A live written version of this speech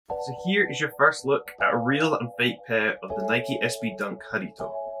So here is your first look at a real and fake pair of the NIKE SB Dunk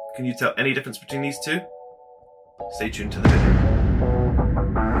Jarrito. Can you tell any difference between these two? Stay tuned to the video.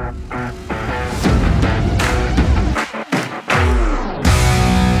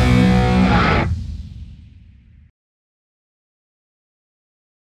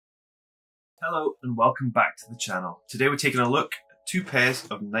 Hello and welcome back to the channel. Today we're taking a look at two pairs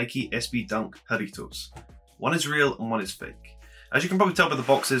of NIKE SB Dunk Jarritos. One is real and one is fake. As you can probably tell by the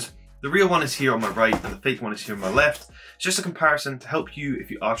boxes, the real one is here on my right and the fake one is here on my left. It's just a comparison to help you if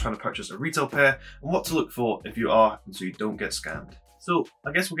you are trying to purchase a retail pair and what to look for if you are, and so you don't get scammed. So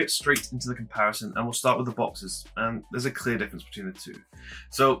I guess we'll get straight into the comparison and we'll start with the boxes, and there's a clear difference between the two.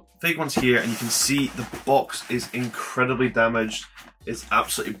 So fake one's here and you can see the box is incredibly damaged. It's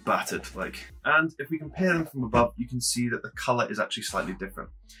absolutely battered, and if we compare them from above, you can see that the color is actually slightly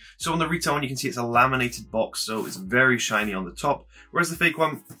different. So on the retail one, you can see it's a laminated box, so it's very shiny on the top, whereas the fake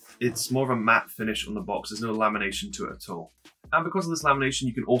one, it's more of a matte finish on the box. There's no lamination to it at all. And because of this lamination,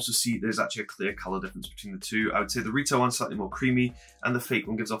 you can also see there's actually a clear color difference between the two. I would say the retail one's slightly more creamy, and the fake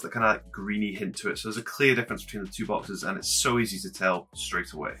one gives off that kind of greeny hint to it. So there's a clear difference between the two boxes, and it's so easy to tell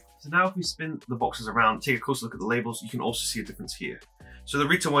straight away. So now if we spin the boxes around, take a closer look at the labels, you can also see a difference here. So the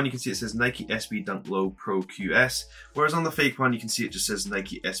retail one, you can see it says NIKE SB Dunk Low Pro QS, whereas on the fake one, you can see it just says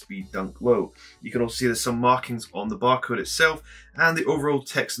NIKE SB Dunk Low. You can also see there's some markings on the barcode itself, and the overall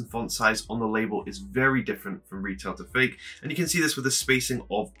text and font size on the label is very different from retail to fake, and you can see this with the spacing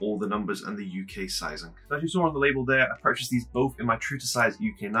of all the numbers and the UK sizing. So as you saw on the label there, I purchased these both in my true to size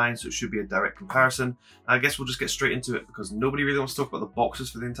UK 9, so it should be a direct comparison. I guess we'll just get straight into it because nobody really wants to talk about the boxes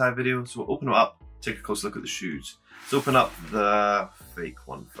for the entire video, so we'll open them up, take a closer look at the shoes. Let's open up the fake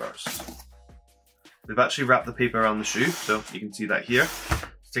one first. They've actually wrapped the paper around the shoe, so you can see that here.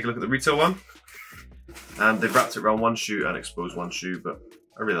 Let's take a look at the retail one. And they've wrapped it around one shoe and exposed one shoe, but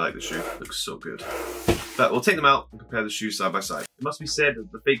I really like the shoe. It looks so good. But we'll take them out and compare the shoes side by side. It must be said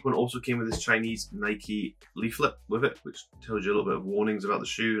that the fake one also came with this Chinese Nike leaflet with it, which tells you a little bit of warnings about the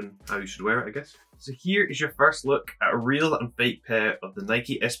shoe and how you should wear it, I guess. So here is your first look at a real and fake pair of the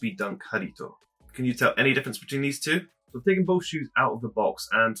NIKE SB Dunk Jarrito. Can you tell any difference between these two? So I've taken both shoes out of the box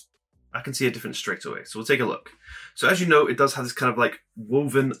and I can see a difference straight away. So we'll take a look. So as you know, it does have this kind of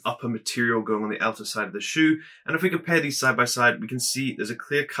woven upper material going on the outer side of the shoe. And if we compare these side by side, we can see there's a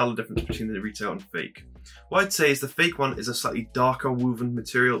clear color difference between the retail and fake. What I'd say is the fake one is a slightly darker woven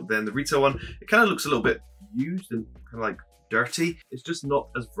material than the retail one. It kind of looks a little bit used and kind of dirty. It's just not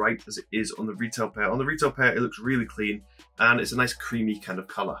as bright as it is on the retail pair. On the retail pair, it looks really clean and it's a nice creamy kind of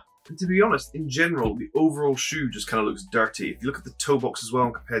color. And to be honest, in general, the overall shoe just kind of looks dirty. If you look at the toe box as well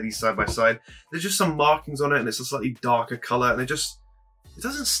and compare these side by side, there's just some markings on it and it's a slightly darker color, and it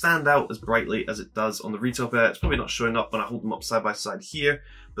doesn't stand out as brightly as it does on the retail pair. It's probably not showing up when I hold them up side by side here,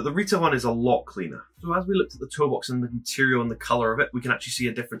 but the retail one is a lot cleaner. So as we looked at the toe box and the material and the color of it, we can actually see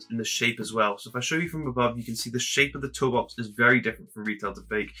a difference in the shape as well. So if I show you from above, you can see the shape of the toe box is very different from retail to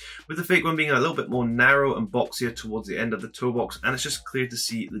fake, with the fake one being a little bit more narrow and boxier towards the end of the toe box, and it's just clear to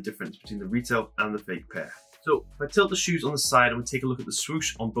see the difference between the retail and the fake pair. So if I tilt the shoes on the side and we take a look at the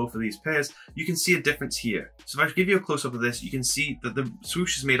swoosh on both of these pairs, you can see a difference here. So if I give you a close-up of this, you can see that the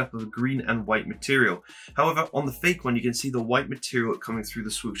swoosh is made up of a green and white material. However, on the fake one, you can see the white material coming through the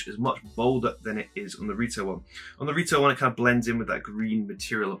swoosh is much bolder than it is on the retail one. On the retail one, it kind of blends in with that green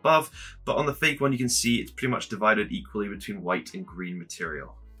material above, but on the fake one, you can see it's pretty much divided equally between white and green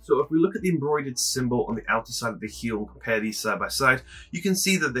material. So if we look at the embroidered symbol on the outer side of the heel and compare these side by side, you can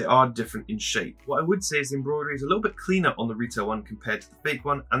see that they are different in shape. What I would say is the embroidery is a little bit cleaner on the retail one compared to the fake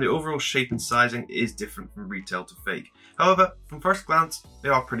one, and the overall shape and sizing is different from retail to fake. However, from first glance, they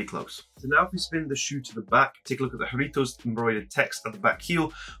are pretty close. So now if we spin the shoe to the back, take a look at the Jarrito's embroidered text at the back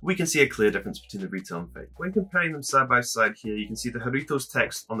heel, we can see a clear difference between the retail and fake. When comparing them side by side here, you can see the Jarrito's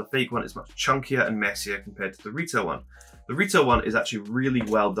text on the fake one is much chunkier and messier compared to the retail one. The retail one is actually really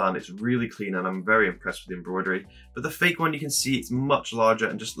well done, it's really clean, and I'm very impressed with the embroidery. But the fake one, you can see it's much larger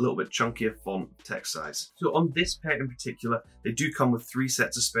and just a little bit chunkier font text size. So on this pair in particular, they do come with 3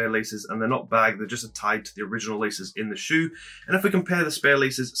 sets of spare laces, and they're not bagged, they're just tied to the original laces in the shoe. And if we compare the spare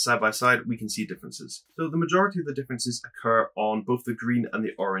laces side by side, we can see differences. So the majority of the differences occur on both the green and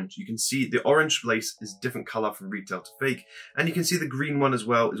the orange. You can see the orange lace is a different color from retail to fake, and you can see the green one as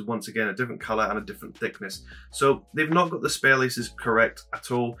well is once again a different color and a different thickness. So they've not got the spare laces correct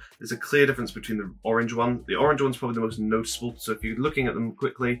at all. There's a clear difference between the orange one. The orange one's probably the most noticeable, so if you're looking at them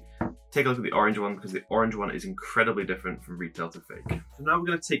quickly, take a look at the orange one, because the orange one is incredibly different from retail to fake. So now we're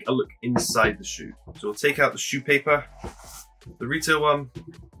going to take a look inside the shoe. So we'll take out the shoe paper, the retail one,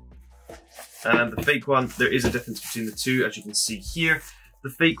 and the fake one. There is a difference between the two, as you can see here. The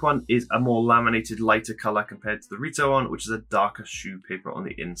fake one is a more laminated, lighter color compared to the retail one, which is a darker shoe paper on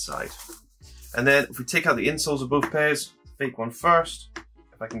the inside. And then if we take out the insoles of both pairs, the fake one first,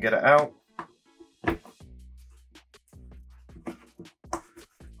 if I can get it out.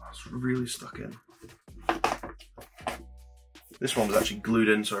 It's really stuck in. This one was actually glued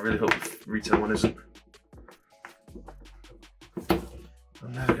in, so I really hope the retail one isn't.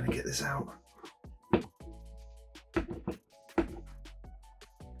 I'm never going to get this out.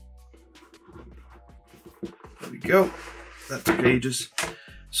 There we go. That took ages.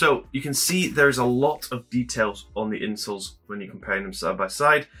 So you can see there's a lot of details on the insoles when you're comparing them side by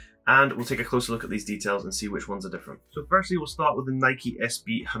side, and we'll take a closer look at these details and see which ones are different. So firstly, we'll start with the NIKE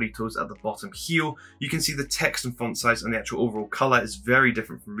SB Jarritos at the bottom heel. You can see the text and font size and the actual overall color is very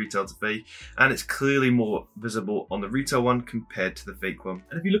different from retail to fake, and it's clearly more visible on the retail one compared to the fake one.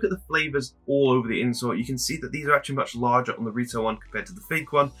 And if you look at the flavors all over the insole, you can see that these are actually much larger on the retail one compared to the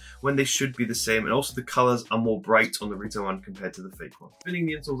fake one, when they should be the same, and also the colors are more bright on the retail one compared to the fake one. Spinning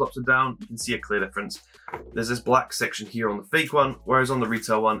the insoles upside down, you can see a clear difference. There's this black section here on the fake one, whereas on the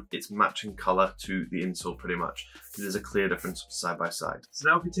retail one, it's matching color to the insole pretty much. There's a clear difference side by side. So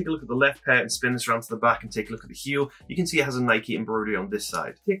now if we take a look at the left pair and spin this around to the back and take a look at the heel, you can see it has a Nike embroidery on this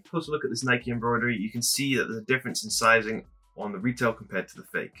side. Take a closer look at this Nike embroidery, you can see that there's a difference in sizing on the retail compared to the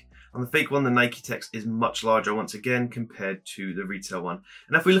fake. On the fake one, the Nike text is much larger once again compared to the retail one.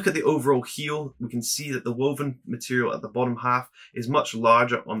 And if we look at the overall heel, we can see that the woven material at the bottom half is much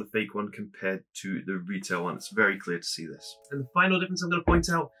larger on the fake one compared to the retail one. It's very clear to see this. And the final difference I'm going to point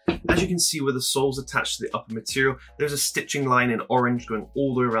out, as you can see where the sole's attached to the upper material, there's a stitching line in orange going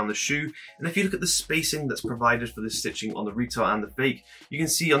all the way around the shoe. And if you look at the spacing that's provided for this stitching on the retail and the fake, you can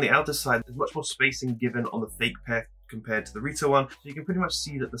see on the outer side, there's much more spacing given on the fake pair compared to the retail one. So you can pretty much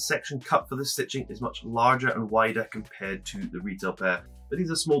see that the section cut for this stitching is much larger and wider compared to the retail pair. But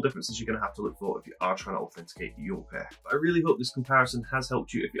these are small differences you're going to have to look for if you are trying to authenticate your pair. But I really hope this comparison has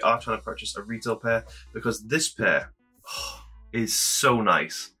helped you if you are trying to purchase a retail pair, because this pair is so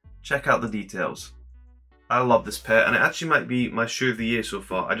nice. Check out the details. I love this pair, and it actually might be my shoe of the year so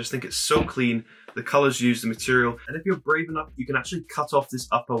far. I just think it's so clean, the colors used, the material, and if you're brave enough, you can actually cut off this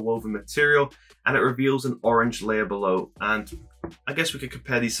upper woven material and it reveals an orange layer below. And I guess we could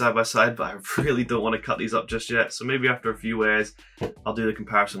compare these side by side, but I really don't want to cut these up just yet. So maybe after a few wears, I'll do the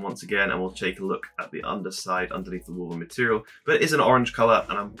comparison once again and we'll take a look at the underside underneath the woven material. But it is an orange color,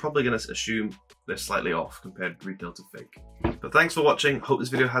 and I'm probably going to assume they're slightly off compared to retail to fake. But thanks for watching. Hope this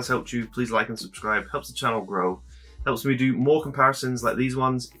video has helped you. Please like and subscribe. Helps the channel grow. Helps me do more comparisons like these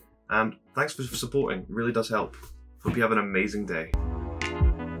ones. And thanks for supporting. It really does help. Hope you have an amazing day.